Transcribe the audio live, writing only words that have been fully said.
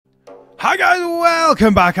Hi guys,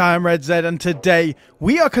 welcome back. I am Red Zed, and today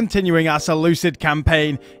we are continuing our Seleucid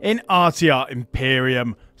campaign in RTR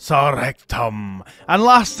Imperium Surrectum. And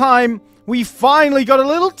last time we finally got a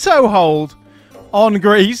little toehold on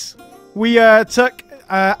Greece. We took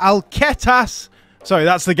Alketas, sorry,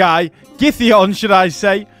 that's the guy, Githion, should I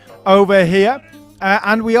say, over here,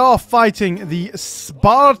 and we are fighting the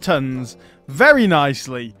Spartans very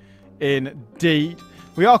nicely indeed.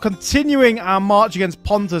 We are continuing our march against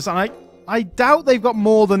Pontus, and I doubt they've got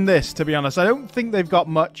more than this, to be honest. I don't think they've got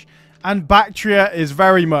much. And Baktria is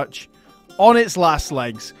very much on its last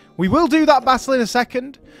legs. We will do that battle in a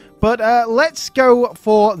second. But let's go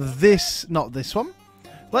for this. Not this one.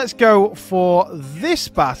 Let's go for this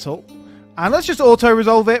battle. And let's just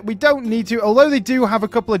auto-resolve it. We don't need to. Although they do have a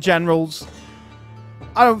couple of generals,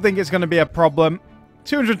 I don't think it's going to be a problem.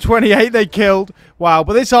 228 they killed. Wow.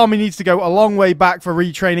 But this army needs to go a long way back for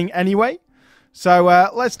retraining anyway. So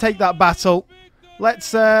let's take that battle.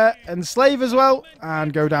 Let's enslave as well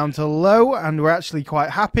and go down to low, and we're actually quite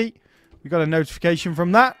happy. We got a notification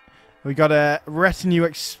from that. We got a retinue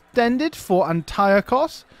extended for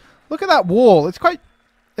Antiochos. Look at that wall. It's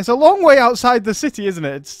a long way outside the city, isn't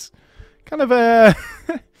it? It's kind of a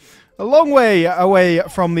a long way away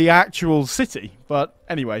from the actual city, but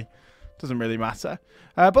anyway, doesn't really matter.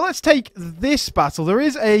 But let's take this battle. There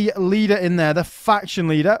is a leader in there, the faction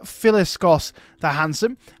leader, Philiskos the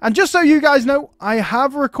Handsome. And just so you guys know, I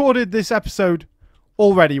have recorded this episode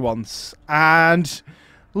already once. And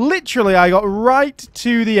literally, I got right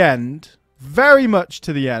to the end. Very much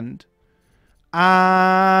to the end.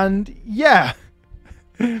 And yeah,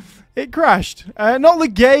 it crashed. Not the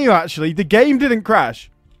game, actually. The game didn't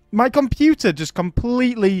crash. My computer just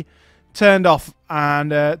completely turned off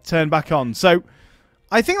and turned back on. So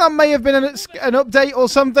I think that may have been an update or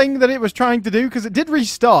something that it was trying to do, because it did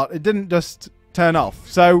restart. It didn't just turn off.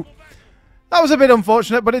 So that was a bit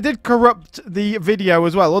unfortunate, but it did corrupt the video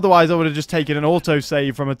as well. Otherwise, I would have just taken an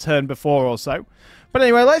autosave from a turn before or so. But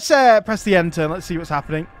anyway, let's press the end turn. Let's see what's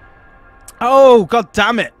happening. Oh, god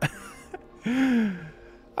damn it. I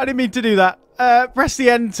didn't mean to do that. Press the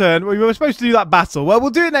end turn. We were supposed to do that battle. Well, we'll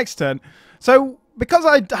do it next turn. So because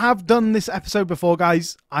I have done this episode before,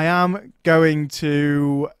 guys, I am going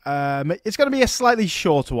to... it's going to be a slightly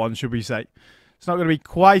shorter one, should we say. It's not going to be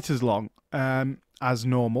quite as long as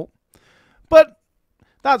normal. But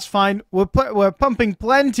that's fine. We're pumping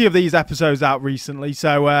plenty of these episodes out recently.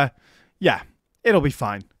 So, yeah, it'll be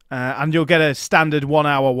fine. And you'll get a standard 1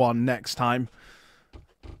 hour one next time.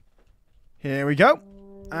 Here we go.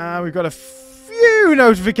 We've got a few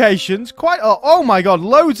notifications. Oh my god,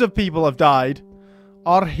 loads of people have died.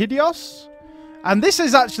 Arhidios. And this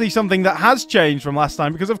is actually something that has changed from last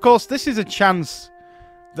time, because of course this is a chance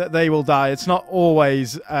that they will die. It's not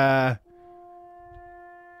always oh,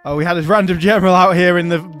 we had a random general out here in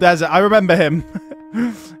the desert. I remember him.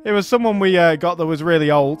 It was someone we got that was really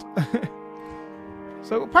old.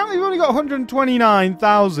 So apparently we've only got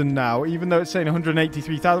 129,000 now, even though it's saying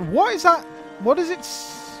 183,000. What is that? What is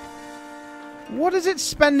it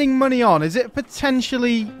spending money on? Is it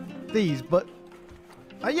potentially these? But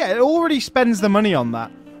yeah, it already spends the money on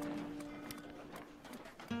that.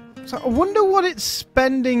 So I wonder what it's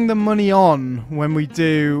spending the money on when we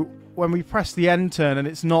press the end turn and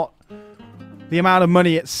it's not the amount of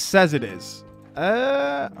money it says it is.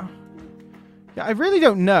 Yeah, I really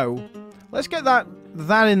don't know. Let's get that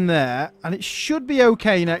in there, and it should be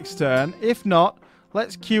okay next turn. If not,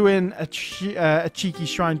 let's queue in a cheeky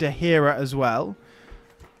shrine to Hera as well.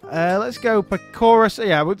 Let's go Pacorus.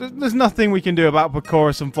 Yeah, there's nothing we can do about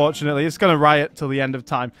Pacorus, unfortunately. It's going to riot till the end of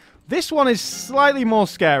time. This one is slightly more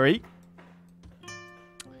scary.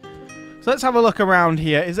 So let's have a look around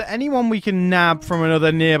here. Is there anyone we can nab from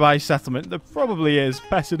another nearby settlement? There probably is.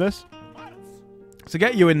 Pessinus. So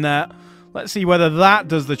get you in there. Let's see whether that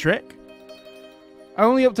does the trick.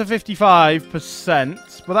 Only up to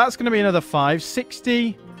 55%, but that's going to be another 5.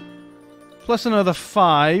 60 plus another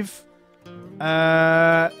 5.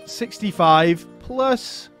 65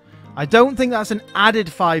 plus... I don't think that's an added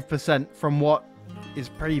 5% from what is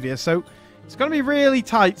previous, so it's going to be really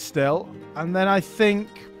tight still. And then I think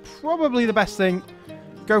probably the best thing,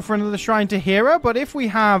 go for another shrine to Hera, but if we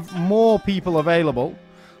have more people available,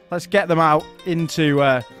 let's get them out into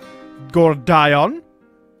Gordion.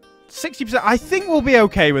 60%, I think we'll be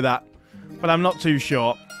okay with that, but I'm not too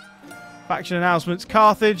sure. Faction announcements.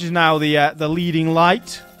 Carthage is now the leading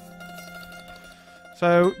light.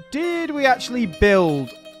 So, did we actually build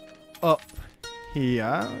up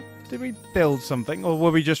here? Did we build something, or were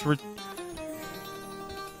we just...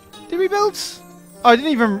 Did we build? Oh, I didn't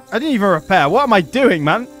even repair. What am I doing,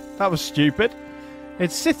 man? That was stupid.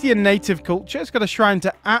 It's Scythian native culture. It's got a shrine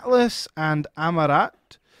to Atlas and Amarat.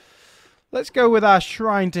 Let's go with our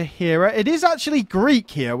shrine to Hera. It is actually Greek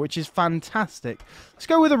here, which is fantastic. Let's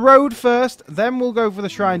go with a road first, then we'll go for the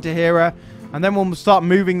shrine to Hera, and then we'll start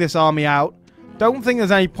moving this army out. Don't think there's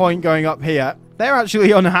any point going up here. They're actually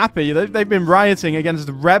unhappy. They've been rioting against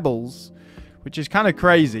the rebels, which is kind of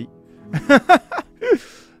crazy.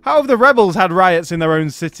 How have the rebels had riots in their own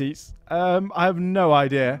cities? I have no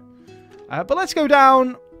idea. But let's go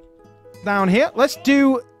down here. Let's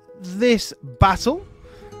do this battle.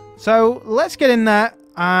 So let's get in there.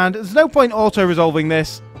 And there's no point auto-resolving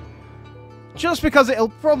this. Just because it'll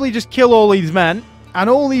probably just kill all these men. And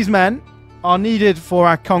all these men are needed for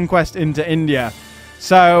our conquest into India.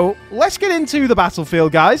 So let's get into the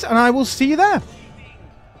battlefield, guys. And I will see you there.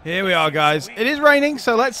 Here we are, guys. It is raining,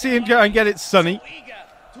 so let's see him go and get it sunny.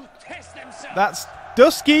 That's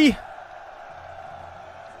dusky.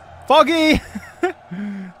 Foggy.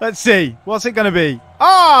 Let's see. What's it going to be?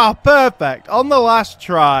 Ah, perfect. On the last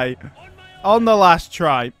try. On the last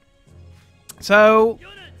try. So,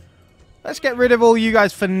 let's get rid of all you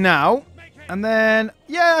guys for now. And then,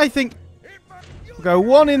 yeah, I think we'll go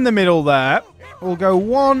one in the middle there. We'll go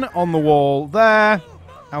one on the wall there.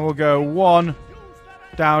 And we'll go one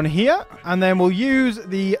down here. And then we'll use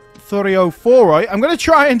the Thureophoroi. I'm going to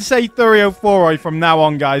try and say Thureophoroi from now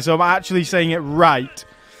on, guys. So I'm actually saying it right.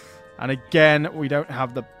 And again, we don't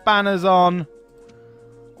have the banners on.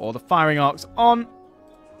 Or the firing arcs on.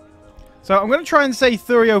 So I'm going to try and say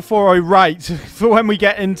Thureophoroi right for when we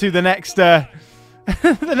get into the next the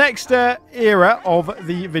next era of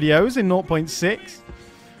the videos in 0.6.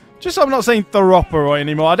 Just so I'm not saying Theroporoi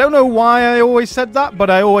anymore. I don't know why I always said that, but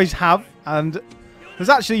I always have. And there's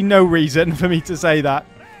actually no reason for me to say that.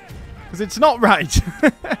 Because it's not right.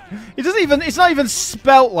 It's not even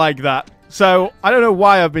spelt like that. So I don't know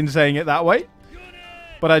why I've been saying it that way.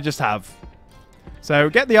 But I just have. So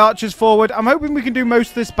get the archers forward. I'm hoping we can do most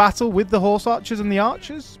of this battle with the horse archers and the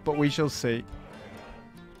archers. But we shall see.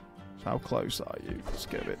 So how close are you? Let's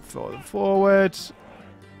get a bit further forward.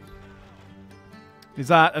 Is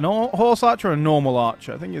that a horse archer or a normal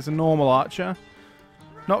archer? I think it's a normal archer.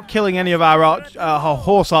 Not killing any of our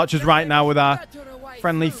horse archers right now with our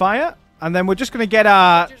friendly fire. And then we're just going to get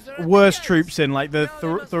our worst troops in, like the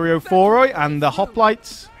Thureophoroi and the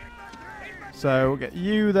hoplites. So we'll get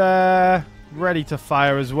you there, ready to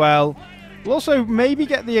fire as well. We'll also maybe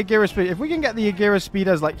get the Agira speed. If we can get the Agira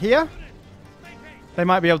speeders like here, they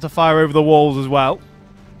might be able to fire over the walls as well.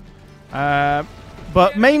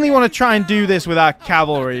 But mainly want to try and do this with our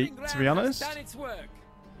cavalry, to be honest.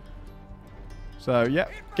 So, yeah,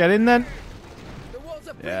 get in then.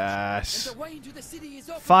 Yes.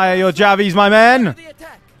 Fire your javies, my men.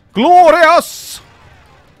 Glorious!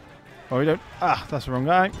 Oh, we don't... Ah, that's the wrong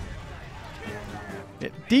guy.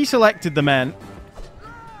 It deselected the men.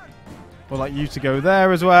 We'd like you to go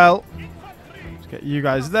there as well. Let's get you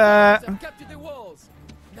guys there.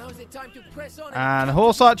 And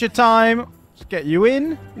horse archer time. Let's get you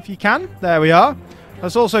in, if you can. There we are.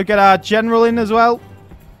 Let's also get our general in as well.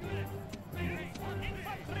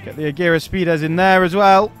 Get the Agira speeders in there as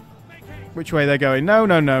well. Which way they're going? No,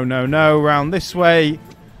 no, no, no, no. Round this way.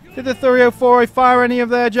 Did the Thureophoroi fire any of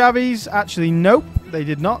their javies? Actually, nope. They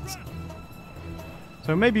did not.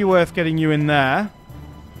 So maybe worth getting you in there.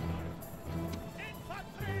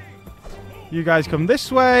 You guys come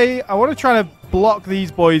this way. I want to try to block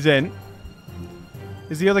these boys in.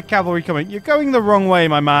 Is the other cavalry coming? You're going the wrong way,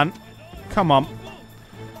 my man. Come on.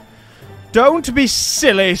 Don't be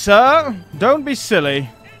silly, sir. Don't be silly.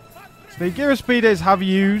 So the Agira speeders have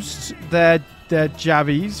used their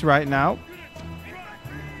javies right now.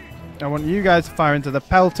 I want you guys to fire into the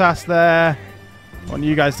Peltas there. I want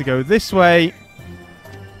you guys to go this way.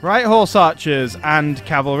 Right, horse archers and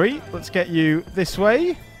cavalry. Let's get you this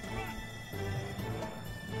way.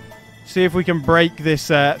 See if we can break this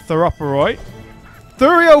Theroporoi.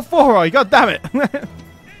 Thureophoroi, god damn it! I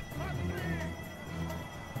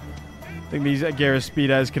think these Agira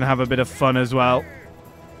speeders can have a bit of fun as well.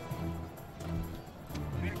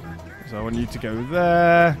 So I want you to go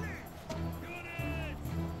there.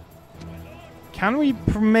 Can we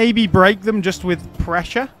maybe break them just with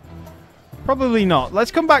pressure? Probably not.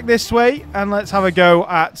 Let's come back this way and let's have a go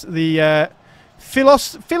at the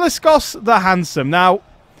Philiskos the Handsome. Now,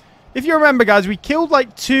 if you remember, guys, we killed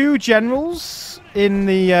like 2 generals in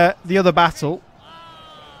the other battle.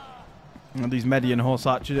 And these Median horse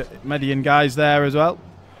archer, Median guys there as well.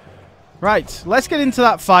 Right, let's get into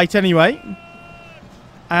that fight anyway.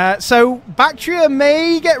 So, Baktria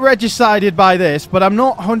may get regicided by this, but I'm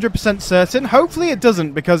not 100% certain. Hopefully it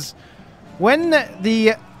doesn't, because when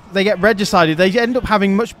the they get regicided, they end up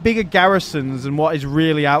having much bigger garrisons than what is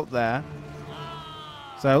really out there.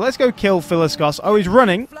 So let's go kill Philiskos. Oh, he's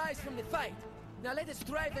running. Now let us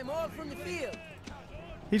drive them all from the field.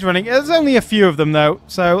 He's running. There's only a few of them, though.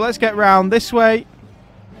 So let's get round this way.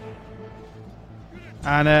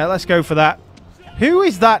 And let's go for that. Who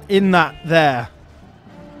is that in that there?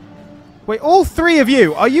 Wait, all three of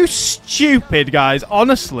you? Are you stupid, guys?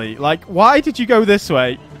 Honestly. Like, why did you go this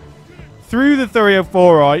way? Through the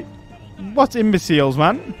Thureophoroi. What imbeciles,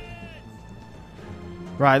 man.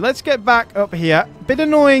 Right, let's get back up here. Bit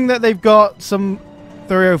annoying that they've got some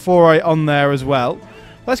Thureophoroi on there as well.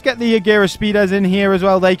 Let's get the Agiraspides in here as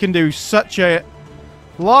well. They can do such a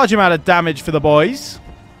large amount of damage for the boys.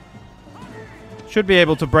 Should be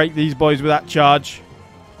able to break these boys with that charge.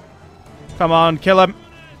 Come on, kill them.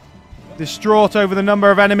 Distraught over the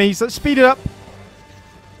number of enemies. Let's speed it up.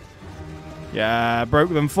 Yeah,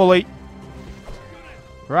 broke them fully.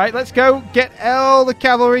 Right, let's go. Get all the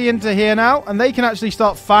cavalry into here now. And they can actually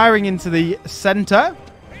start firing into the center.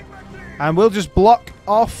 And we'll just block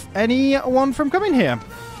off anyone from coming here.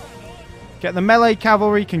 Get the melee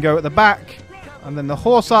cavalry, can go at the back. And then the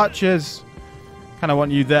horse archers. Kind of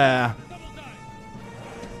want you there.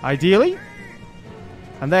 Ideally.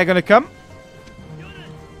 And they're going to come.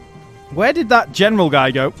 Where did that general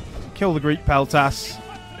guy go? Kill the Greek Peltas.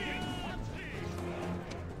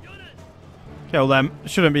 Kill them.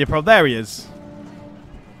 Shouldn't be a problem. There he is.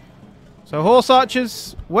 So horse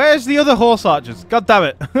archers. Where's the other horse archers? God damn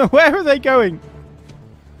it. Where are they going?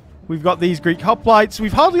 We've got these Greek hoplites.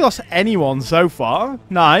 We've hardly lost anyone so far.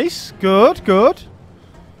 Nice. Good, good.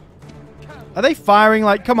 Are they firing?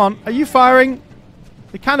 Like, come on. Are you firing?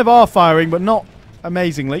 They kind of are firing, but not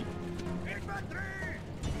amazingly.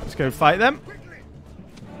 Let's go fight them.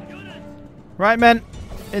 Right, men.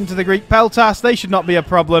 Into the Greek Peltas. They should not be a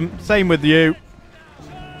problem. Same with you.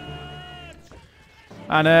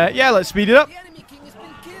 And, yeah, let's speed it up.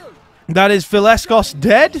 That is Philiskos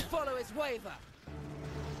dead.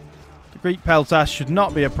 The Greek Peltas should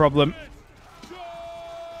not be a problem.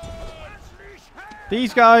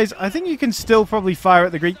 These guys, I think you can still probably fire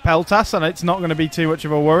at the Greek Peltas, and it's not going to be too much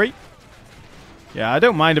of a worry. Yeah, I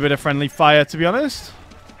don't mind a bit of friendly fire, to be honest.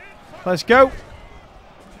 Let's go.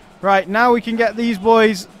 Right, now we can get these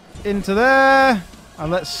boys into there.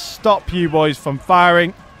 And let's stop you boys from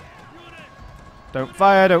firing. Don't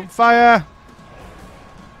fire, don't fire.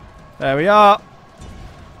 There we are.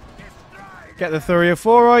 Get the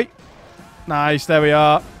Thureophoroi. Nice, there we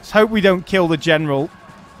are. Let's hope we don't kill the general.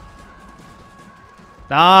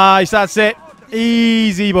 Nice, that's it.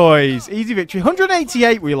 Easy, boys. Easy victory.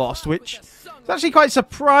 188 we lost, which is actually quite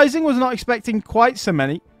surprising. Was not expecting quite so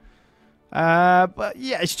many. But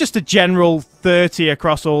yeah, it's just a general 30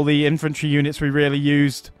 across all the infantry units we really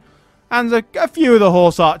used. And a few of the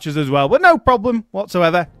horse archers as well. But no problem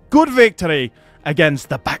whatsoever. Good victory against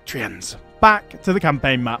the Bactrians. Back to the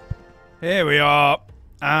campaign map. Here we are.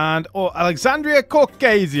 And Alexandria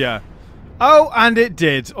Caucasia. Oh, and it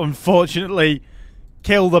did, unfortunately,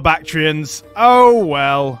 kill the Bactrians. Oh,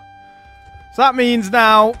 well. So that means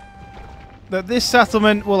now that this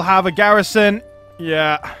settlement will have a garrison.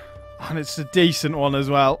 Yeah. And it's a decent one as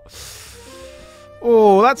well.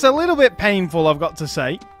 Oh, that's a little bit painful, I've got to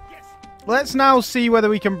say. Let's now see whether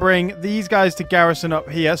we can bring these guys to garrison up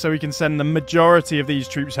here so we can send the majority of these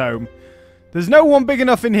troops home. There's no one big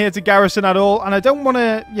enough in here to garrison at all, and I don't want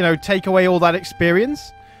to, you know, take away all that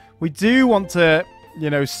experience. We do want to,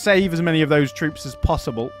 you know, save as many of those troops as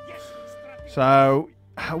possible. So,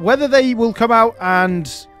 whether they will come out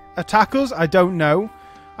and attack us, I don't know.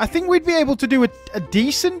 I think we'd be able to do a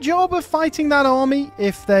decent job of fighting that army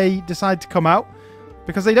if they decide to come out,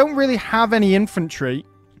 because they don't really have any infantry.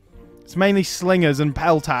 It's mainly slingers and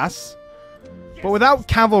peltas. But without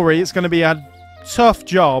cavalry, it's going to be a tough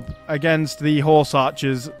job against the horse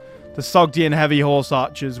archers, the Sogdian heavy horse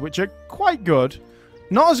archers, which are quite good.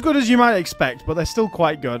 Not as good as you might expect, but they're still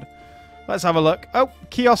quite good. Let's have a look. Oh,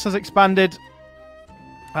 Chios has expanded.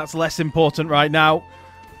 That's less important right now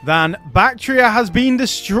than Baktria has been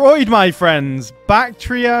destroyed, my friends.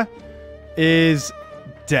 Baktria is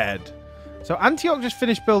dead. So Antioch just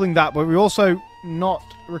finished building that, but we also not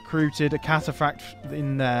recruited a cataphract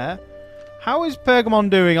in there. How is Pergamon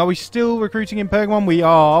doing? Are we still recruiting in Pergamon? We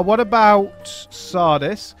are. What about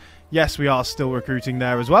Sardis? Yes, we are still recruiting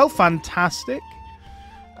there as well. Fantastic.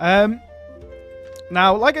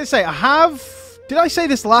 Now, like I say, I have... Did I say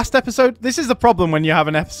this last episode? This is the problem when you have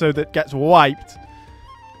an episode that gets wiped.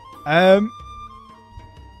 I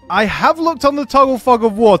have looked on the Toggle Fog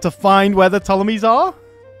of War to find where the Ptolemies are.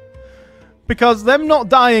 Because them not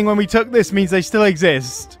dying when we took this means they still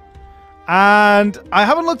exist. And I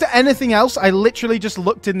haven't looked at anything else. I literally just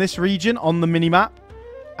looked in this region on the minimap.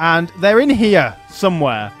 And they're in here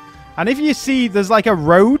somewhere. And if you see, there's like a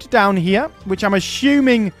road down here, which I'm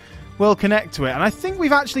assuming will connect to it. And I think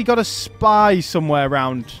we've actually got a spy somewhere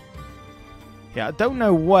around. Yeah, I don't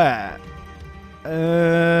know where.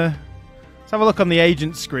 Let's have a look on the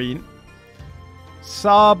agent screen.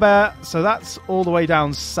 Saber. So that's all the way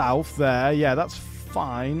down south there. Yeah, that's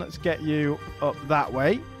fine. Let's get you up that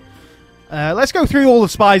way. Let's go through all the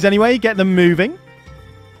spies anyway. Get them moving.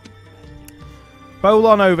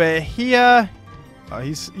 Bolon over here.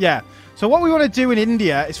 Oh, yeah. So what we want to do in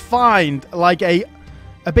India is find like a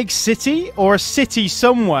big city or a city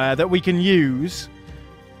somewhere that we can use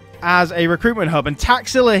as a recruitment hub. And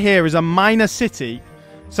Taxila here is a minor city.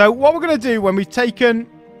 So what we're going to do when we've taken...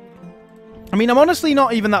 I mean, I'm honestly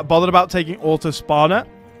not even that bothered about taking Autospana.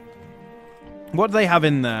 What do they have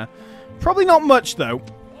in there? Probably not much, though.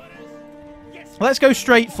 Let's go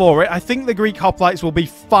straight for it. I think the Greek hoplites will be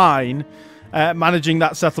fine managing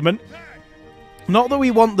that settlement. Not that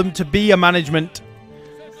we want them to be a management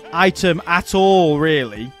item at all,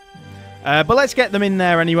 really. But let's get them in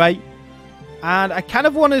there anyway. And I kind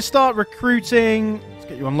of want to start recruiting... Let's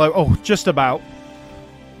get you on low. Oh, just about.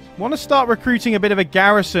 Want to start recruiting a bit of a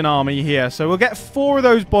garrison army here. So we'll get 4 of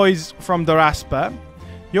those boys from Daraspa.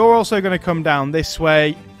 You're also going to come down this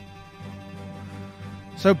way.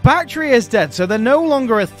 So Baktria is dead. So they're no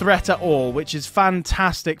longer a threat at all, which is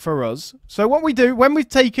fantastic for us. So what we do, when we've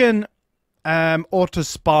taken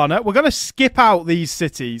Autospana, we're going to skip out these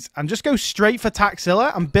cities and just go straight for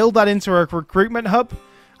Taxila and build that into a recruitment hub.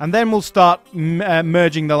 And then we'll start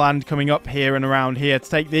merging the land coming up here and around here to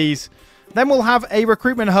take these. Then we'll have a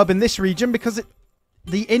recruitment hub in this region because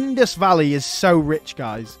the Indus Valley is so rich,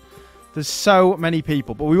 guys. There's so many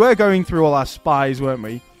people. But we were going through all our spies, weren't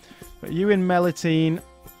we? But you in Melitene.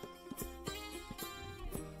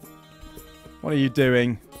 What are you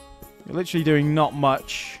doing? You're literally doing not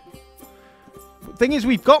much. The thing is,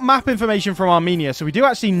 we've got map information from Armenia, so we do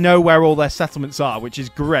actually know where all their settlements are, which is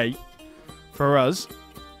great for us.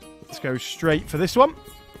 Let's go straight for this one.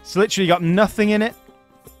 It's literally got nothing in it.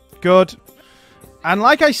 Good. And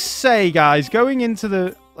like I say, guys, going into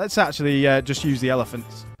the... Let's actually just use the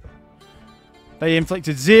elephants. They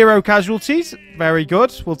inflicted 0 casualties. Very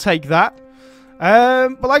good. We'll take that.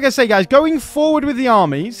 But like I say, guys, going forward with the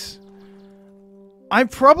armies, I'm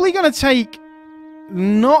probably going to take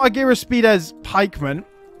not Agiraspides pikemen,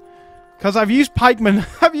 because I've used pikemen,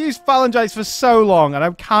 I've used phalangites for so long, and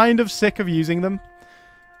I'm kind of sick of using them.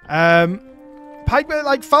 Pikemen,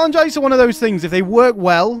 like, phalangites are one of those things, if they work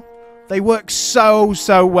well, they work so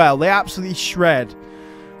well. They absolutely shred.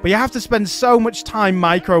 But you have to spend so much time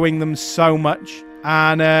microing them so much.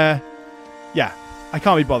 And, yeah, I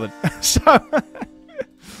can't be bothered. So,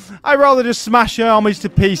 I'd rather just smash armies to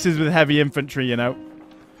pieces with heavy infantry, you know.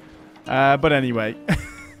 But anyway.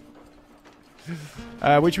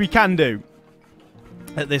 Which we can do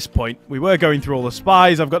at this point. We were going through all the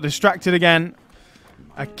spies. I've got distracted again.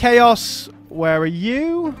 Chaos, where are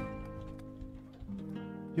you?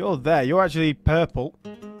 You're there. You're actually purple.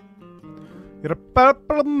 You're a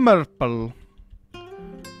purple.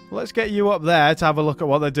 Let's get you up there to have a look at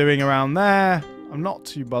what they're doing around there. I'm not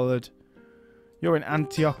too bothered. You're in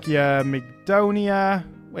Antiochia, Mygdonia.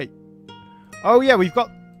 Wait. Oh yeah, we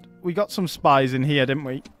got some spies in here, didn't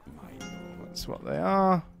we? That's what they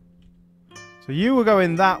are. So you were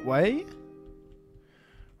going that way.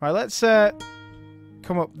 Right, let's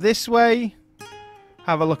come up this way.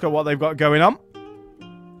 Have a look at what they've got going on.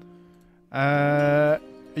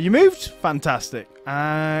 You moved? Fantastic.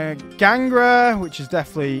 Gangra, which is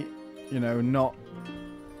definitely, you know, not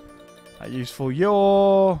that useful.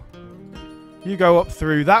 You go up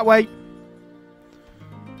through that way.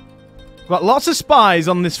 Got lots of spies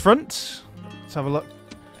on this front. Let's have a look.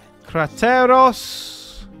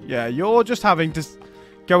 Krateros. Yeah, you're just having to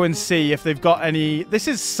go and see if they've got any... This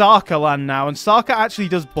is Saka land now, and Saka actually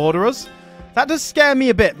does border us. That does scare me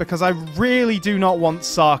a bit, because I really do not want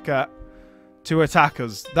Saka to attack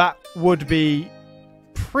us. That would be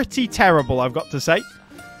pretty terrible, I've got to say.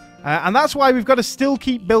 And that's why we've got to still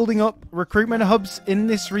keep building up recruitment hubs in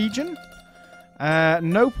this region.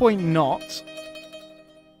 No point not.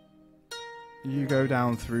 You go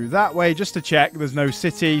down through that way just to check there's no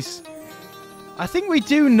cities. I think we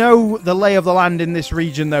do know the lay of the land in this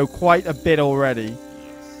region, though, quite a bit already.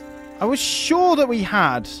 I was sure that we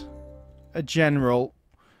had a general.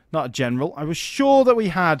 Not a general. I was sure that we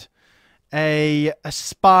had a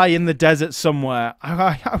spy in the desert somewhere.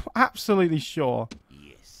 I'm absolutely sure.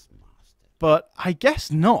 Yes, master. But I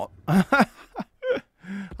guess not.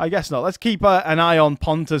 I guess not. Let's keep an eye on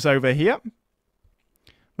Pontus over here.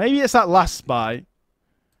 Maybe it's that last spy.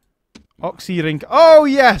 Oxyrink. Oh,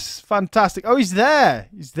 yes. Fantastic. Oh, he's there.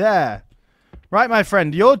 He's there. Right, my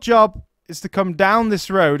friend. Your job is to come down this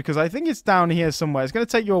road, because I think it's down here somewhere. It's going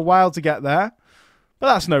to take you a while to get there.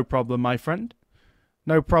 But that's no problem, my friend.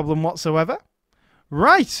 No problem whatsoever.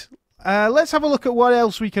 Right. Let's have a look at what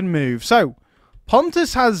else we can move. So,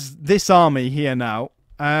 Pontus has this army here now.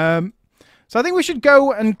 So I think we should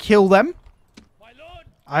go and kill them.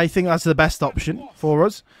 I think that's the best option for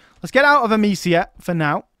us. Let's get out of Amicia for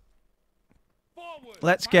now.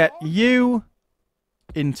 Let's get you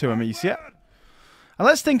into Amicia. And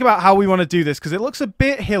let's think about how we want to do this, because it looks a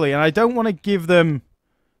bit hilly, and I don't want to give them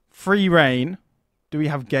free reign. Do we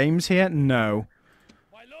have games here? No.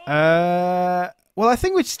 Well, I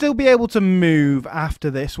think we'd still be able to move after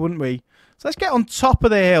this, wouldn't we? So let's get on top of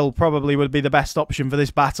the hill, probably would be the best option for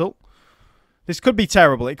this battle. This could be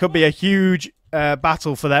terrible. It could be a huge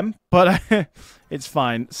battle for them, but it's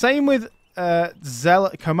fine. Same with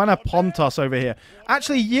Commander Pontos over here.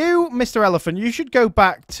 Actually, you, Mr. Elephant, you should go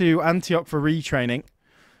back to Antioch for retraining.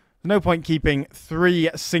 There's no point keeping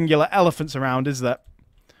 3 singular elephants around, is there?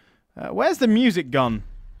 Where's the music gone?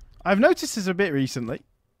 I've noticed this a bit recently.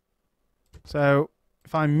 So,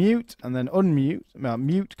 if I mute and then unmute,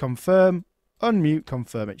 mute, confirm, unmute,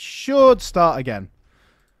 confirm, it should start again.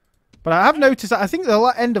 But I have noticed that I think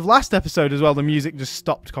the end of last episode as well, the music just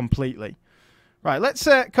stopped completely. Right, let's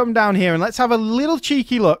come down here and let's have a little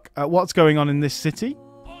cheeky look at what's going on in this city.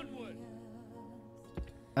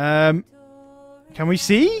 Can we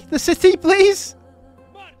see the city, please?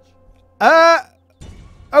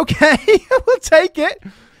 Okay, we'll take it.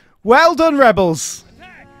 Well done, rebels.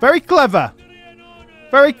 Very clever.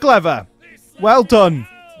 Very clever. Well done.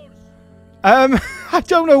 I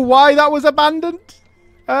don't know why that was abandoned.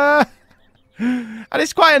 And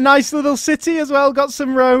it's quite a nice little city as well. Got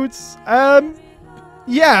some roads.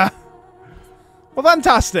 Yeah. Well,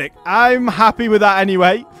 fantastic. I'm happy with that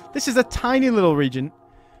anyway. This is a tiny little region.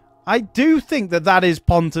 I do think that that is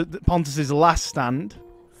Pontus's last stand.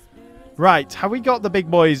 Right. Have we got the big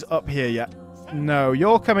boys up here yet? No.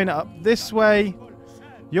 You're coming up this way.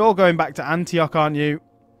 You're going back to Antioch, aren't you?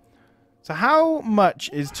 So how much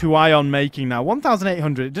is Tuion making now?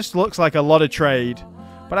 1,800. It just looks like a lot of trade.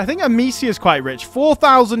 But I think Amicia is quite rich.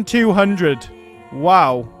 4,200.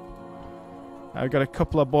 Wow. I've got a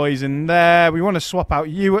couple of boys in there. We want to swap out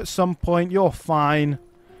you at some point. You're fine.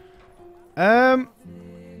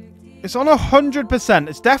 It's on 100%.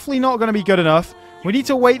 It's definitely not going to be good enough. We need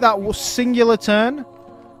to wait that singular turn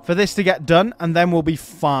for this to get done, and then we'll be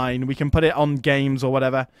fine. We can put it on games or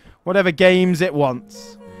whatever. Whatever games it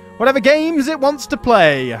wants. Whatever games it wants to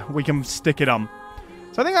play, we can stick it on.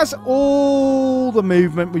 So I think that's all the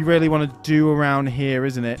movement we really want to do around here,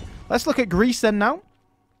 isn't it? Let's look at Greece then now.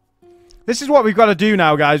 This is what we've got to do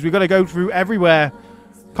now, guys. We've got to go through everywhere.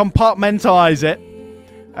 Compartmentalize it.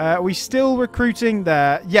 Are we still recruiting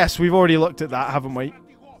there? Yes, we've already looked at that, haven't we?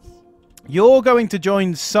 You're going to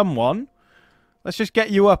join someone. Let's just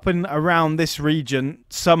get you up and around this region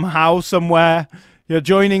somehow, somewhere. You're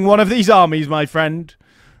joining one of these armies, my friend.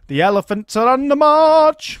 The elephants are on the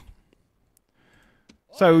march.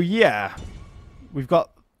 So, yeah. We've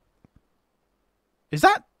got... Is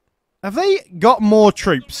that... Have they got more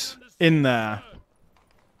troops in there?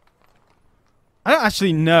 I don't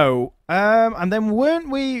actually know. And then weren't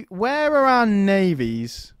we... Where are our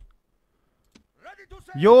navies?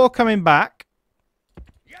 You're coming back.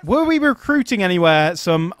 Were we recruiting anywhere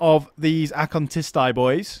some of these Acontisti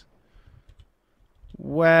boys?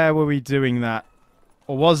 Where were we doing that?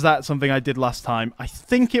 Or was that something I did last time? I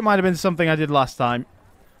think it might have been something I did last time.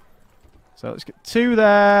 So let's get 2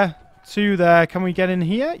 there. 2 there. Can we get in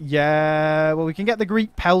here? Yeah. Well, we can get the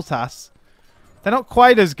Greek Peltas. They're not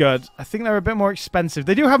quite as good. I think they're a bit more expensive.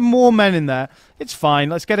 They do have more men in there. It's fine.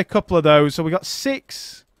 Let's get a couple of those. So we got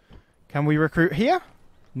 6. Can we recruit here?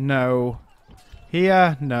 No.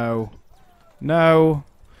 Here? No. No.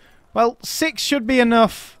 Well, 6 should be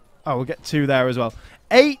enough. Oh, we'll get 2 there as well.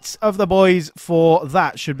 8 of the boys for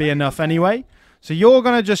that should be enough anyway. So you're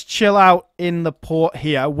going to just chill out in the port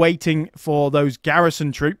here, waiting for those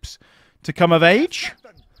garrison troops to come of age.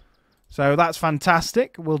 So that's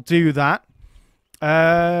fantastic. We'll do that.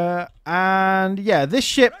 And yeah, this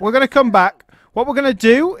ship, we're going to come back. What we're going to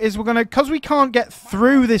do is we're going to, because we can't get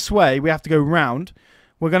through this way, we have to go round.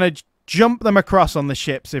 We're going to jump them across on the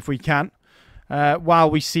ships if we can, while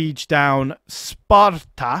we siege down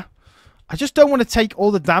Sparta. I just don't want to take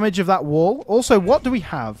all the damage of that wall. Also, what do we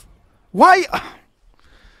have? Why?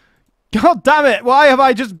 God damn it. Why have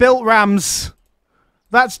I just built rams?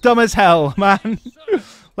 That's dumb as hell, man.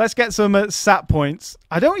 Let's get some sap points.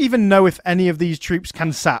 I don't even know if any of these troops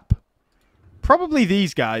can sap. Probably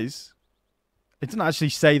these guys. It doesn't actually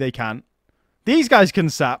say they can. These guys can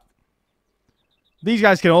sap. These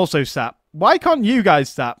guys can also sap. Why can't you guys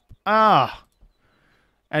sap? Ah.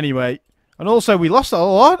 Anyway. And also, we lost a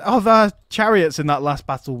lot of our chariots in that last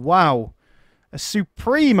battle. Wow. A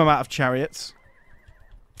supreme amount of chariots.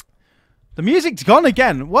 The music's gone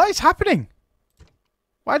again. What is happening?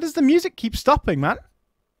 Why does the music keep stopping, man?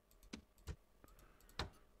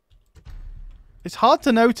 It's hard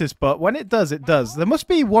to notice, but when it does, it does. There must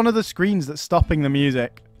be one of the screens that's stopping the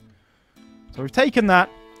music. So we've taken that.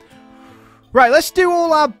 Right, let's do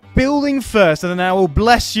all our building first, and then I will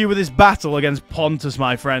bless you with this battle against Pontus,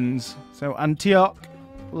 my friends. So Antioch,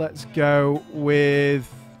 let's go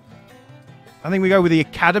with... I think we go with the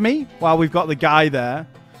Academy while we've got the guy there.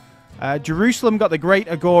 Jerusalem got the Great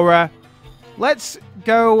Agora. Let's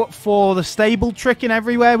go for the stable trick in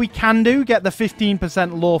everywhere we can do. Get the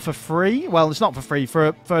 15% law for free. Well, it's not for free,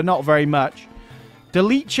 for not very much.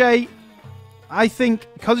 Delice, I think,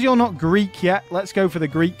 because you're not Greek yet, let's go for the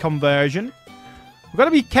Greek conversion. We've got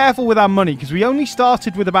to be careful with our money, because we only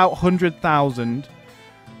started with about 100,000.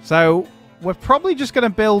 So we're probably just going to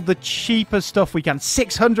build the cheapest stuff we can.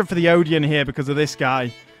 600 for the Odeon here because of this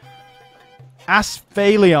guy.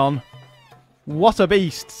 Asphalion. What a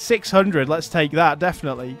beast. 600. Let's take that,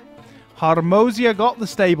 definitely. Harmosia got the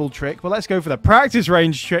stable trick, but let's go for the practice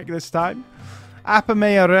range trick this time.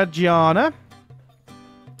 Apamea Regiana.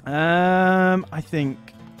 I think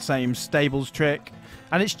same stables trick.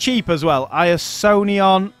 And it's cheap as well.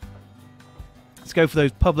 Iasonion. Let's go for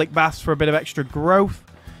those public baths for a bit of extra growth.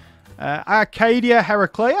 Arcadia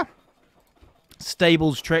Heraclea.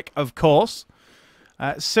 Stables trick, of course.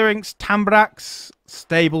 Syrinx Tambrax.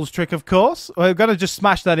 Stables trick, of course. We've got to just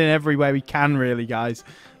smash that in everywhere we can, really, guys.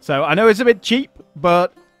 So I know it's a bit cheap,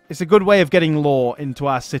 but it's a good way of getting law into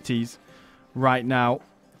our cities right now.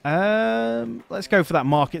 Let's go for that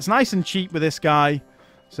market. It's nice and cheap with this guy.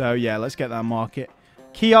 So, yeah, let's get that market.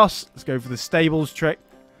 Chios. Let's go for the stables trick.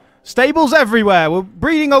 Stables everywhere. We're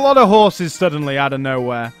breeding a lot of horses suddenly out of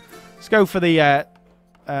nowhere. Let's go for the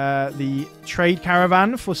trade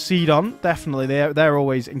caravan for Sidon. Definitely, they're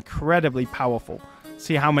always incredibly powerful.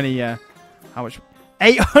 See how many, how much?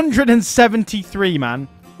 873, man.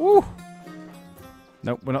 Woo.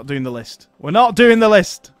 Nope, we're not doing the list. We're not doing the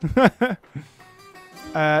list.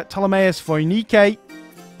 Ptolemaeus Phoenike.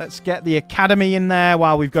 Let's get the academy in there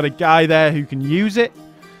while we've got a guy there who can use it.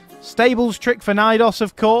 Stables trick for Knidos,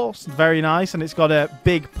 of course. Very nice, and it's got a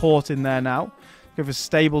big port in there now. Go for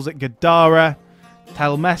stables at Gadara.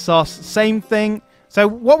 Telmessos, same thing. So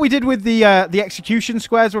what we did with the execution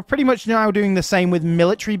squares, we're pretty much now doing the same with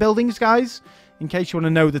military buildings, guys, in case you want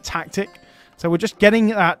to know the tactic. So we're just getting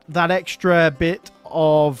that extra bit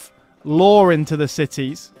of lore into the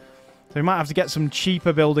cities. So we might have to get some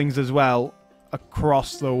cheaper buildings as well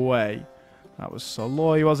across the way. That was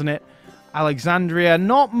Saloy, wasn't it? Alexandria.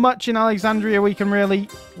 Not much in Alexandria we can really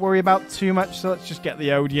worry about too much, so let's just get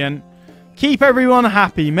the Odeon. Keep everyone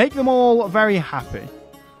happy. Make them all very happy.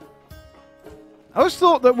 I always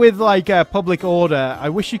thought that with, like, public order, I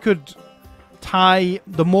wish you could tie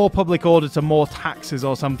the more public order to more taxes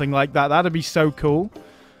or something like that. That'd be so cool.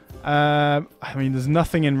 I mean, there's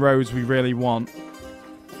nothing in Rhodes we really want.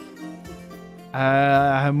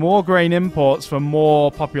 More grain imports for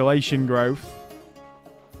more population growth.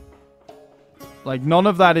 Like, none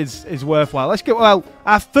of that is worthwhile. Let's go. Well,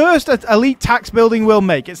 our first elite tax building we'll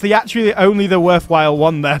make. It's actually only the worthwhile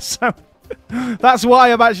one there, so that's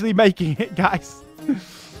why I'm actually making it, guys.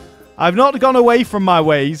 I've not gone away from my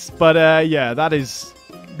ways, but yeah, that is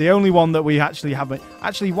the only one that we actually have.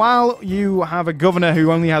 Actually, while you have a governor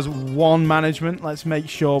who only has one management, let's make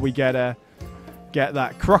sure we get that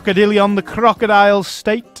Crocodilion, the crocodile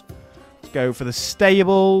state. Let's go for the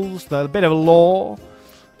stables, the bit of law.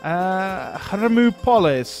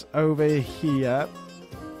 Hermopolis over here.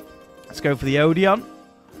 Let's go for the Odeon.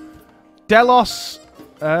 Delos.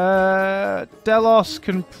 Delos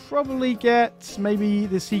can probably get maybe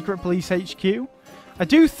the secret police HQ. I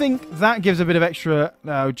do think that gives a bit of extra,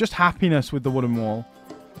 just happiness with the wooden wall.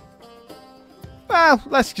 Well,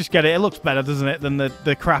 let's just get it. It looks better, doesn't it, than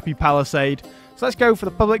the crappy palisade. So let's go for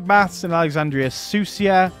the public baths in Alexandria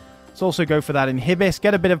Susia. Let's also go for that in Hibis.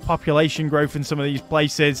 Get a bit of population growth in some of these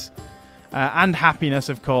places. And happiness,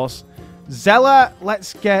 of course. Zella,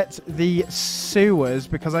 let's get the sewers,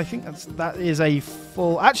 because I think that is a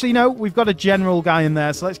full... Actually, no, we've got a general guy in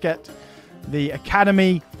there, so let's get the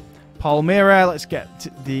academy. Palmyra, let's get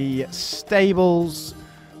the stables.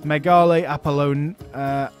 Megale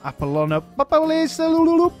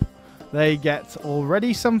Apollonopolis. They get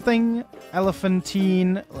already something.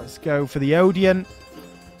 Elephantine. Let's go for the Odeon.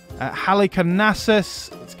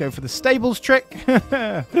 Halicarnassus. Let's go for the stables trick.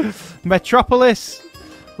 Metropolis.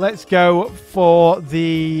 Let's go for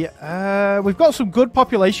the... we've got some good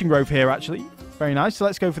population growth here, actually. Very nice. So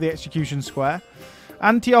let's go for the execution square.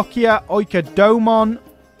 Antiochia Oikodomon.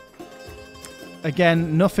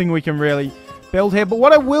 Again, nothing we can really build here. But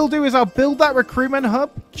what I will do is I'll build that recruitment hub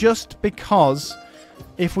just because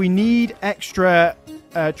if we need extra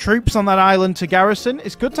troops on that island to garrison,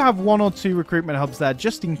 it's good to have 1 or 2 recruitment hubs there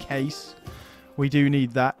just in case we do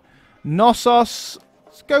need that. Knossos.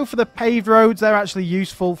 Let's go for the paved roads. They're actually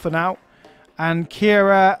useful for now.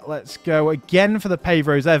 Ankyra. Let's go again for the paved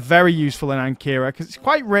roads. They're very useful in Ankyra because it's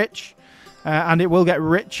quite rich. And it will get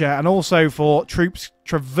richer. And also for troops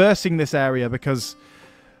traversing this area because,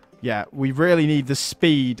 yeah, we really need the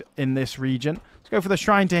speed in this region. Let's go for the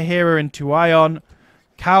Shrine to Hera in Tuion.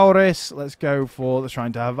 Kauris. Let's go for the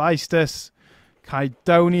Shrine to Hephaestus.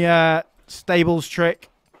 Kydonia. Stables Trick.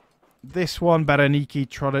 This one, Berenike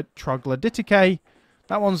Troglodytike.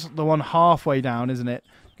 That one's the one halfway down, isn't it?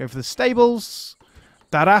 Go for the stables.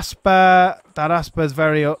 Daraspa. Daraspa's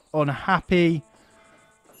very unhappy.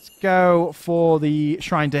 Let's go for the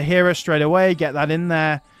Shrine to Hera straight away. Get that in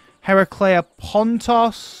there. Heraclea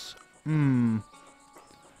Pontos.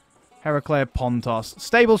 Heraclea Pontos.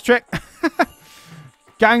 Stables Trick.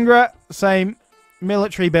 Gangra. Same.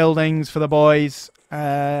 Military buildings for the boys.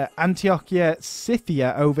 Antiochia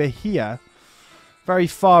Scythia over here. Very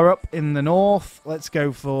far up in the north. Let's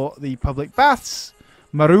go for the public baths.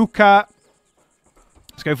 Maruka.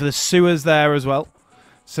 Let's go for the sewers there as well.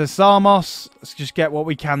 Sesamos. Let's just get what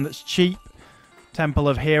we can that's cheap. Temple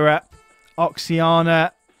of Hera.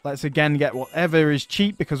 Oxiana. Let's again get whatever is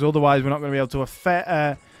cheap because otherwise we're not going to be able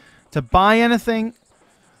to buy anything.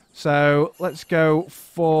 So let's go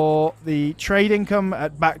for the trade income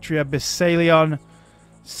at Bactria Bisalion.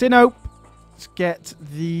 Sinope. Let's get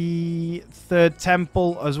the third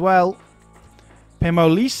temple as well.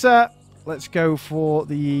 Pimolisa. Let's go for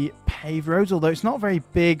the paved roads, although it's not a very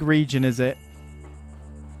big region, is it?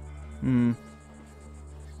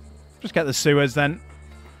 Just get the sewers then.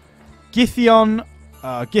 Githion.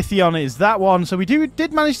 Githion is that one. So we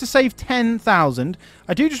did manage to save 10,000.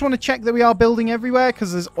 I do just want to check that we are building everywhere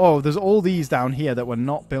because there's all these down here that we're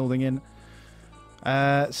not building in.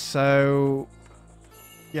 So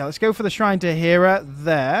yeah, let's go for the Shrine to Hera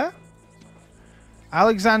there.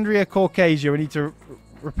 Alexandria Caucasia. We need to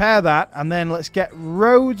repair that, and then let's get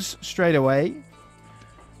Rhodes straight away.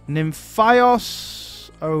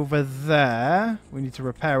 Nymphios over there. We need to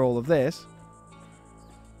repair all of this.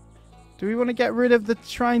 Do we want to get rid of the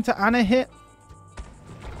Shrine to Anahit?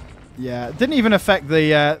 Yeah, it didn't even affect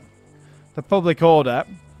the public order.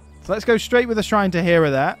 So let's go straight with the Shrine to Hera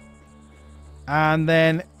there. And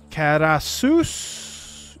then Karasus.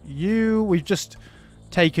 We've just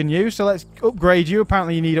taken you, so let's upgrade you.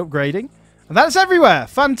 Apparently you need upgrading. And that's everywhere.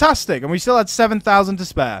 Fantastic. And we still had 7,000 to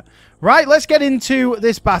spare. Right, let's get into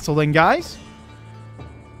this battle then, guys.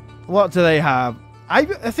 What do they have? I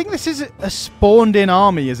think this is a spawned-in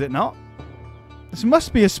army, is it not? This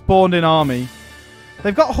must be a spawned-in army.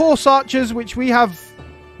 They've got horse archers, which we have.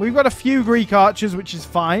 We've got a few Greek archers, which is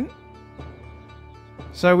fine.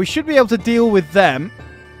 So we should be able to deal with them.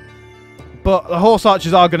 But the horse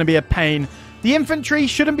archers are going to be a pain. The infantry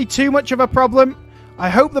shouldn't be too much of a problem. I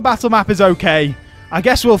hope the battle map is okay. I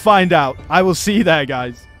guess we'll find out. I will see you there,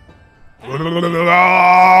 guys.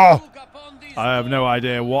 I have no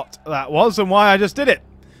idea what that was and why I just did it.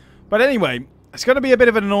 But anyway, it's going to be a bit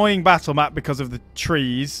of an annoying battle map because of the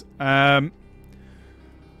trees.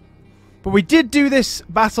 But we did do this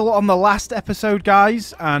battle on the last episode,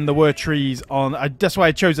 guys, and there were trees on. That's why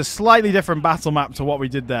I chose a slightly different battle map to what we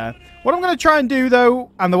did there. What I'm going to try and do,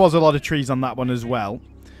 though, and there was a lot of trees on that one as well,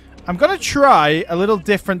 I'm going to try a little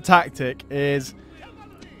different tactic is...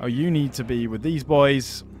 Oh, you need to be with these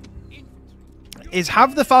boys. Is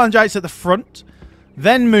have the phalangites at the front,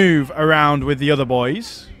 then move around with the other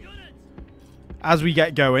boys as we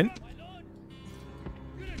get going.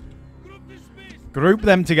 Group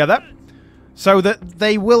them together. So that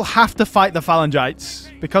they will have to fight the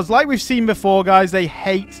phalangites. Because like we've seen before, guys, they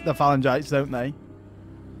hate the phalangites, don't they?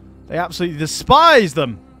 They absolutely despise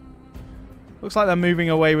them. Looks like they're moving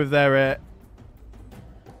away with their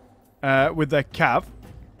cav.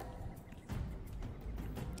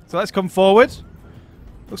 So let's come forward.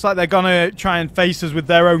 Looks like they're going to try and face us with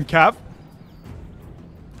their own cav.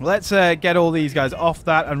 Let's get all these guys off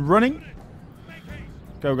that and running.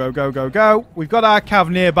 Go, go, go, go, go. We've got our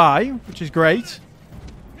cav nearby, which is great.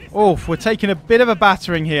 Oh, we're taking a bit of a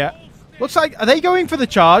battering here. Looks like, are they going for the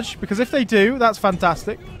charge? Because if they do, that's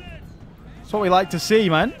fantastic. That's what we like to see,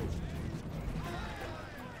 man.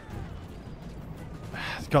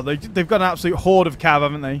 God, they've got an absolute horde of cav,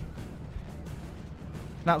 haven't they?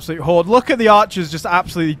 An absolute horde. Look at the archers just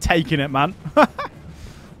absolutely taking it, man.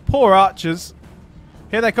 Poor archers.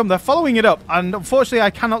 Here they come. They're following it up. And unfortunately,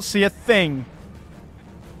 I cannot see a thing.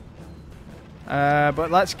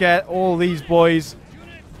 But let's get all these boys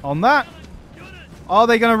on that. Are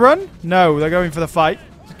they going to run? No, they're going for the fight.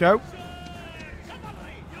 Let's go.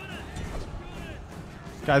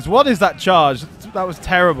 Guys, what is that charge? That was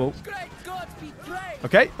terrible.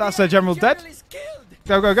 Okay, that's their general dead.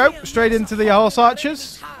 Go, go, go. Straight into the horse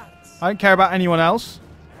archers. I don't care about anyone else.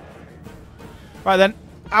 Right then.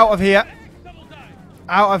 Out of here.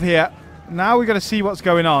 Out of here. Now we've got to see what's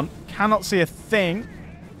going on. Cannot see a thing.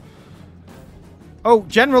 Oh,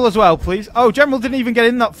 General as well, please. Oh, General didn't even get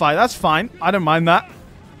in that fight. That's fine. I don't mind that.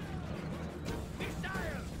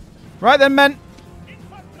 Right then, men.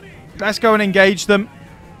 Let's go and engage them.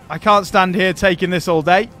 I can't stand here taking this all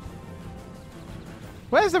day.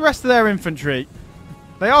 Where's the rest of their infantry?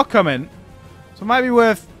 They are coming. So it might be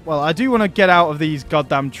worth... Well, I do want to get out of these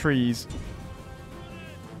goddamn trees.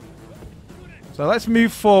 So let's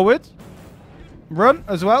move forward. Run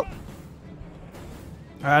as well.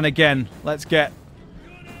 And again, let's get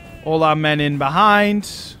all our men in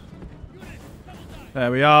behind.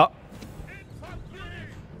 There we are. I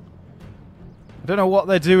don't know what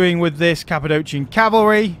they're doing with this Cappadocian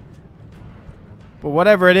cavalry. But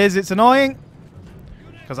whatever it is, it's annoying.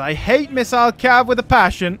 Because I hate missile cav with a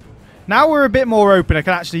passion. Now we're a bit more open. I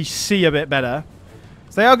can actually see a bit better.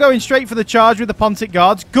 So they are going straight for the charge with the Pontic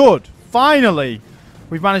guards. Good. Finally.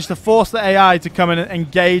 We've managed to force the AI to come in and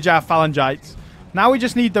engage our phalangites. Now we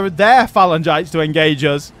just need their phalangites to engage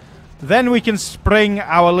us. Then we can spring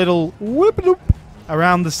our little whoop-a-doop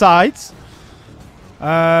around the sides.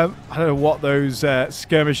 I don't know what those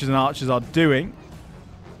skirmishers and archers are doing.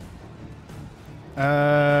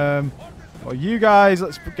 Well, you guys,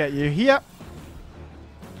 let's get you here.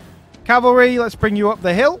 Cavalry, let's bring you up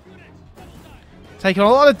the hill. Taking a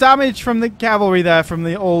lot of damage from the cavalry there, from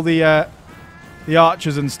all the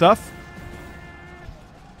archers and stuff.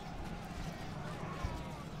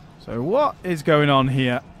 So what is going on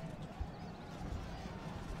here?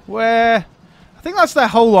 Where? I think that's their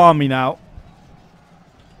whole army now.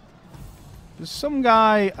 There's some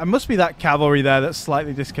guy... It must be that cavalry there that's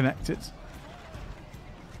slightly disconnected.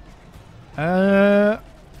 I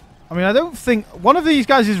mean, I don't think... One of these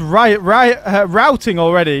guys is routing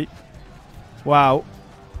already. Wow.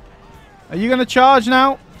 Are you going to charge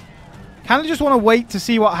now? Kind of just want to wait to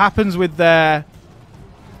see what happens with their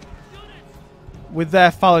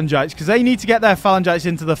phalangites, because they need to get their phalangites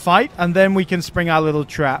into the fight, and then we can spring our little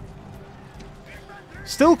trap.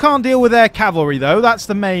 Still can't deal with their cavalry, though. That's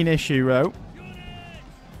the main issue, though.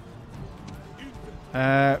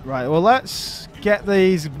 Right, well, let's get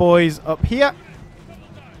these boys up here.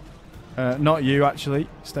 Not you, actually.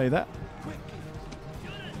 Stay there.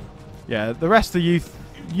 Yeah, the rest of you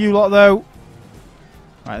lot, though.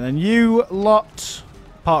 Right, then you lot,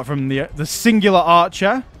 apart from the singular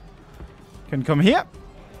archer, can come here.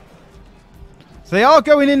 So they are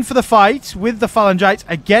going in for the fight with the phalangites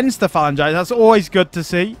against the phalangites. That's always good to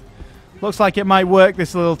see. Looks like it might work,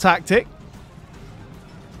 this little tactic.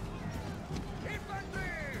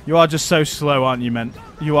 You are just so slow, aren't you, men?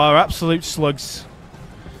 You are absolute slugs.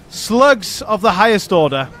 Slugs of the highest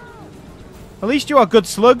order. At least you are good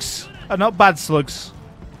slugs and not bad slugs.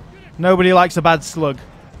 Nobody likes a bad slug.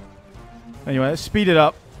 Anyway, let's speed it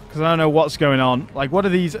up, because I don't know what's going on. Like, what are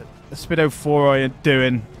these Spidophoroi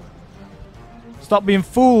doing? Stop being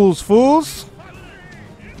fools, fools!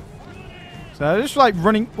 So they're just like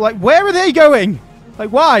running. Like, where are they going? Like,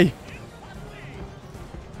 why?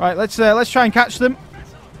 Right, let's try and catch them.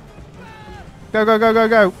 Go, go, go, go,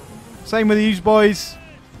 go! Same with these boys.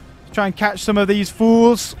 Try and catch some of these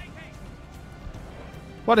fools.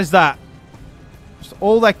 What is that? Just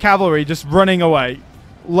all their cavalry just running away.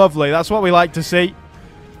 Lovely. That's what we like to see.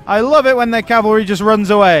 I love it when their cavalry just runs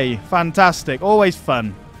away. Fantastic. Always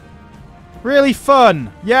fun. Really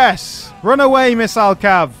fun. Yes. Run away, missile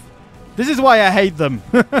cav. This is why I hate them.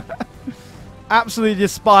 Absolutely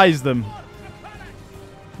despise them.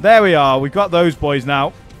 There we are. We've got those boys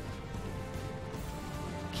now.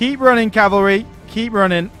 Keep running, cavalry. Keep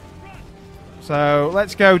running. So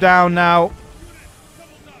let's go down now.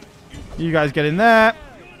 You guys get in there.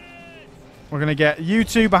 We're going to get you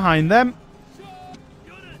two behind them.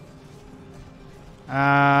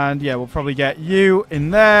 And yeah, we'll probably get you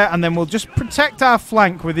in there. And then we'll just protect our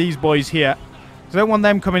flank with these boys here. I don't want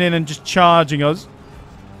them coming in and just charging us.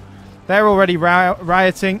 They're already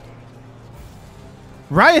rioting.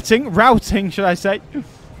 Routing, should I say. You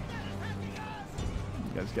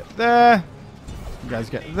guys get there. You guys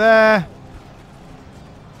get there.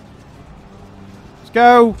 Let's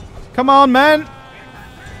go. Come on, man.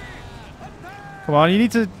 Come on, you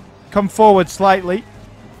need to come forward slightly.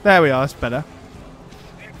 There we are, that's better.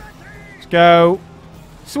 Let's go.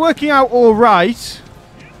 It's working out all right.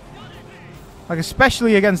 Like,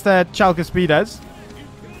 especially against their Chalcaspides.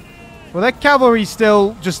 Well, their cavalry's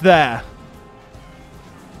still just there.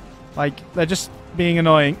 Like, they're just being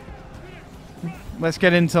annoying. Let's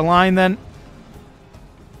get into line then.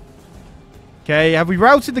 Okay, have we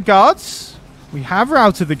routed the guards? We have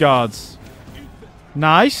routed the guards.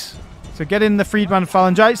 Nice. So get in the Freedman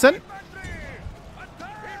Phalangites then.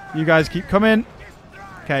 You guys keep coming.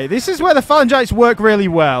 Okay, this is where the Phalangites work really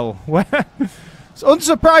well. So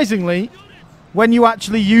unsurprisingly, when you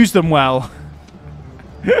actually use them well.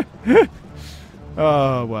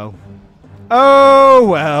 Oh, well. Oh,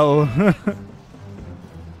 well.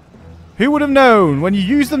 Who would have known? When you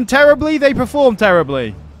use them terribly, they perform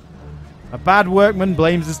terribly. A bad workman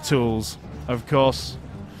blames his tools, of course.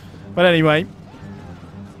 But anyway.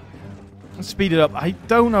 Let's speed it up. I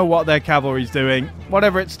don't know what their cavalry's doing.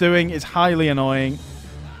 Whatever it's doing is highly annoying.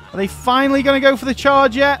 Are they finally going to go for the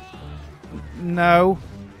charge yet? No.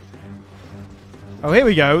 Oh, here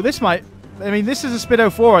we go. This might... I mean, this is a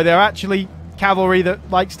Spidophora. They're actually cavalry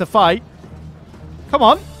that likes to fight. Come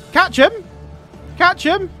on. Catch him. Catch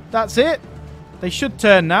him. That's it. They should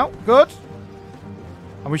turn now. Good.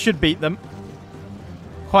 And we should beat them.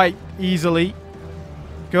 Quite easily.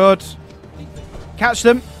 Good. Catch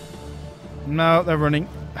them. No, they're running.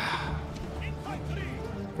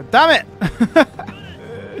 God damn it.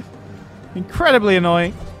 Incredibly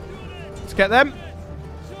annoying. Let's get them.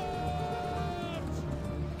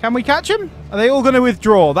 Can we catch him? Are they all going to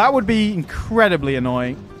withdraw? That would be incredibly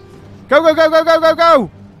annoying. Go, go, go, go, go, go,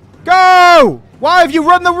 go! Go! Why have you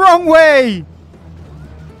run the wrong way?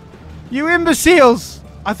 You imbeciles!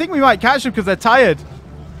 I think we might catch them because they're tired.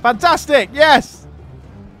 Fantastic! Yes!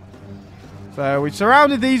 So we've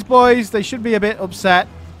surrounded these boys. They should be a bit upset.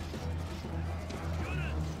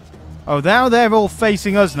 Oh, now they're all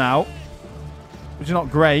facing us now. Which is not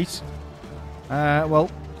great. Well...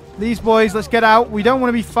 These boys, let's get out. We don't want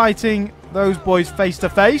to be fighting those boys face to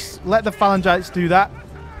face. Let the Phalangites do that.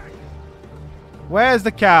 Where's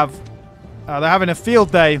the Cav? Oh, they're having a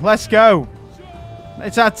field day. Let's go.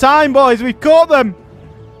 It's our time, boys. We've caught them.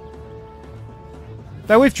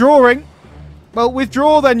 They're withdrawing. Well,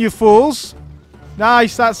 withdraw then, you fools.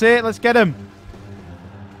 Nice, that's it. Let's get them.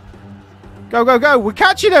 Go, go, go. We're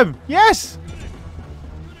catching them. Yes.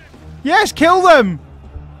 Yes, kill them.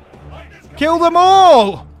 Kill them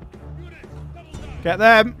all. Get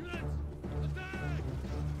them.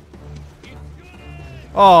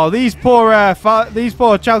 Oh, these poor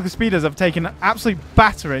Chalcaspides have taken an absolute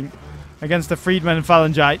battering against the Freedmen and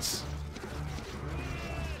Phalangites.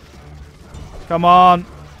 Come on.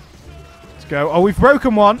 Let's go. Oh, we've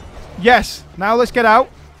broken one. Yes. Now let's get out.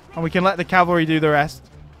 And we can let the cavalry do the rest.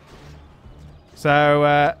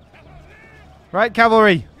 So, right,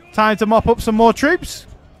 cavalry. Time to mop up some more troops.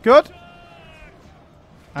 Good.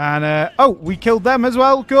 And, oh, we killed them as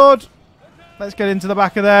well. Good. Let's get into the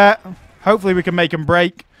back of there. Hopefully we can make them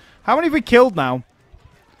break. How many have we killed now?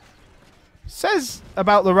 Says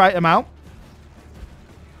about the right amount.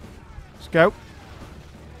 Let's go.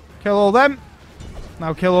 Kill all them.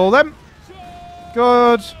 Now kill all them.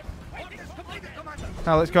 Good.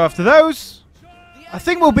 Now let's go after those. I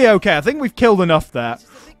think we'll be okay. I think we've killed enough there.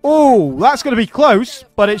 Oh, that's going to be close,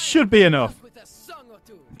 but it should be enough.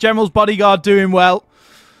 General's bodyguard doing well.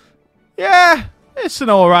 Yeah, it's an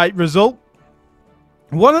alright result.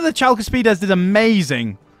 One of the Chalcaspides did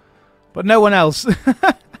amazing, but no one else.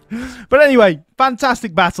 But anyway,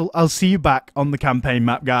 fantastic battle. I'll see you back on the campaign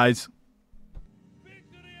map, guys.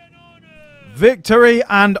 Victory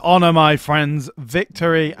and honor, my friends.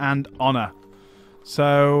 Victory and honor.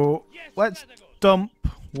 So, let's dump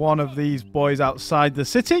one of these boys outside the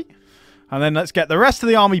city. And then let's get the rest of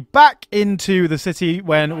the army back into the city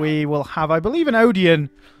when we will have, I believe, an Odeon.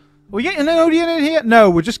 Are we getting an Odeon in here? No,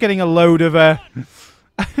 we're just getting a load of a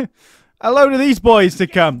load of these boys to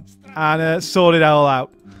come and sort it all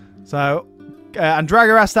out. So,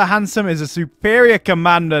 Andragorasta Handsome is a superior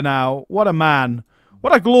commander now. What a man.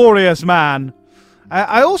 What a glorious man.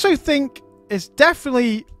 I also think it's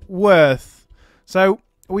definitely worth. So,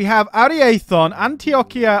 we have Ariathon,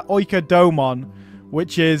 Antiochia Oikodomon,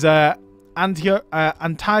 which is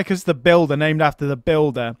Antiochus the Builder, named after the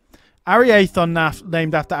builder. Ariathon,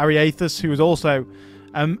 named after Ariathus, who was also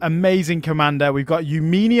an amazing commander. We've got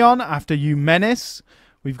Eumenion after Eumenes.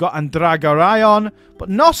 We've got Andragorion. But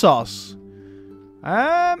Knossos.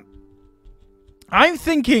 I'm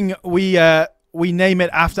thinking we name it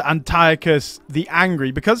after Antiochus the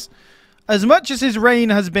Angry, because as much as his reign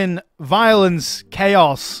has been violence,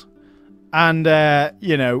 chaos, and,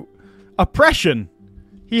 you know, oppression,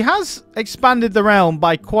 he has expanded the realm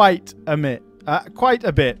by quite a bit.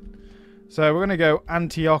 So we're going to go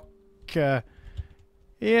Antiochia,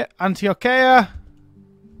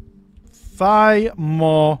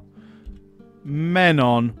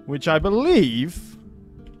 Thymomenon, which I believe...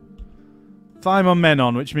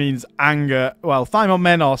 Thymomenon, which means anger. Well,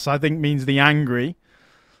 Thymomenos, I think, means the angry.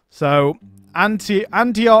 So, Antiochus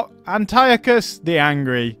the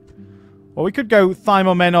Angry. Or we could go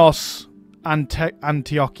Thymomenos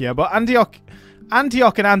Antiochia. But Antioch and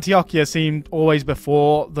Antiochia seemed always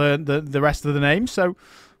before the rest of the names. So,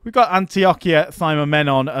 we've got Antiochia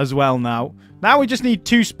Thymomenon as well now. Now we just need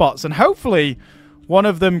 2 spots. And hopefully, one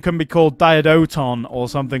of them can be called Diodoton or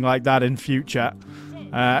something like that in future.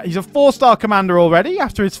 He's a 4-star commander already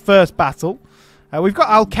after his first battle. We've got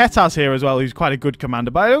Alcetas here as well, who's quite a good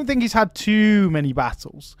commander, but I don't think he's had too many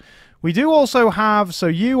battles. We do also have, so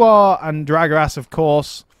you are Andragoras, of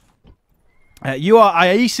course. You are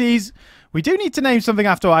Iaces. We do need to name something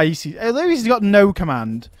after Iaces, although he's got no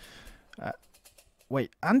command.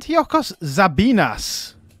 Wait, Antiochos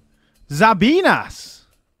Zabinas. Zabinas!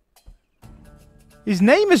 His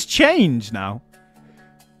name has changed now.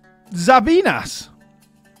 Zabinas.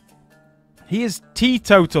 He is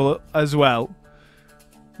teetotal as well.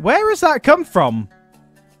 Where has that come from?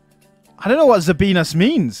 I don't know what Zabinas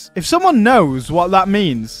means. If someone knows what that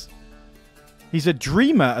means. He's a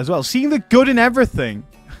dreamer as well. Seeing the good in everything.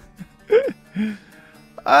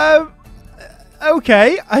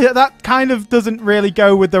 Okay. That kind of doesn't really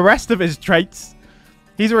go with the rest of his traits.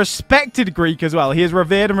 He's a respected Greek as well. He is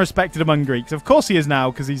revered and respected among Greeks. Of course he is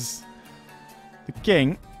now, because he's the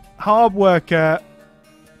king. Hard worker.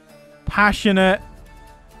 Passionate.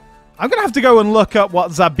 I'm going to have to go and look up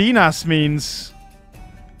what Zabinas means.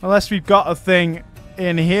 Unless we've got a thing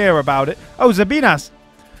in here about it. Oh, Zabinas.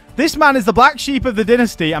 This man is the black sheep of the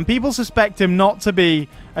dynasty, and people suspect him not to be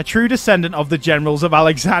a true descendant of the generals of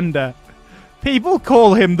Alexander. People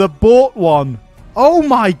call him the bought one. Oh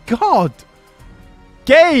my god.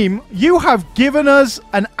 Game, you have given us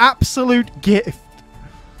an absolute gift.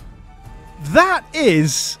 That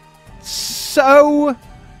is so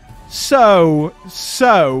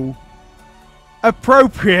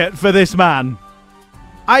appropriate for this man.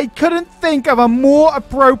 I couldn't think of a more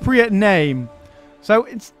appropriate name. So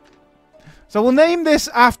we'll name this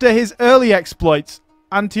after his early exploits,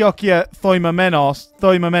 Antiochia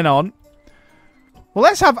Thymomenon. Well,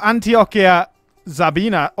 let's have Antiochia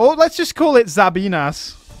Zabina, or let's just call it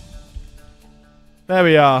Zabinas. There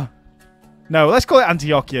we are. No, let's call it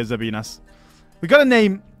Antiochia Zabinas. We got to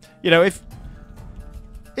name, you know, if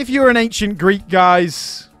you're an ancient Greek,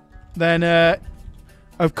 guys, then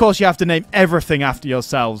of course you have to name everything after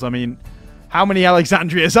yourselves. I mean, how many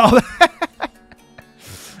Alexandrias are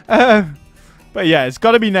there? But yeah, it's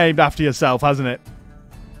got to be named after yourself, hasn't it?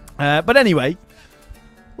 But anyway,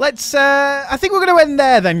 let's... I think we're going to end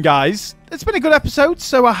there then, guys. It's been a good episode,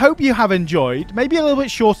 so I hope you have enjoyed. Maybe a little bit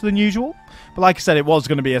shorter than usual. But like I said, it was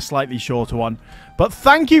going to be a slightly shorter one. But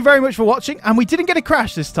thank you very much for watching. And we didn't get a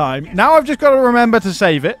crash this time. Now I've just got to remember to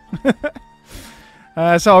save it.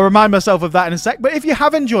 So I'll remind myself of that in a sec. But if you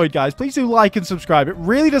have enjoyed, guys, please do like and subscribe. It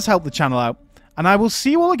really does help the channel out. And I will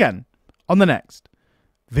see you all again on the next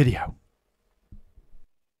video.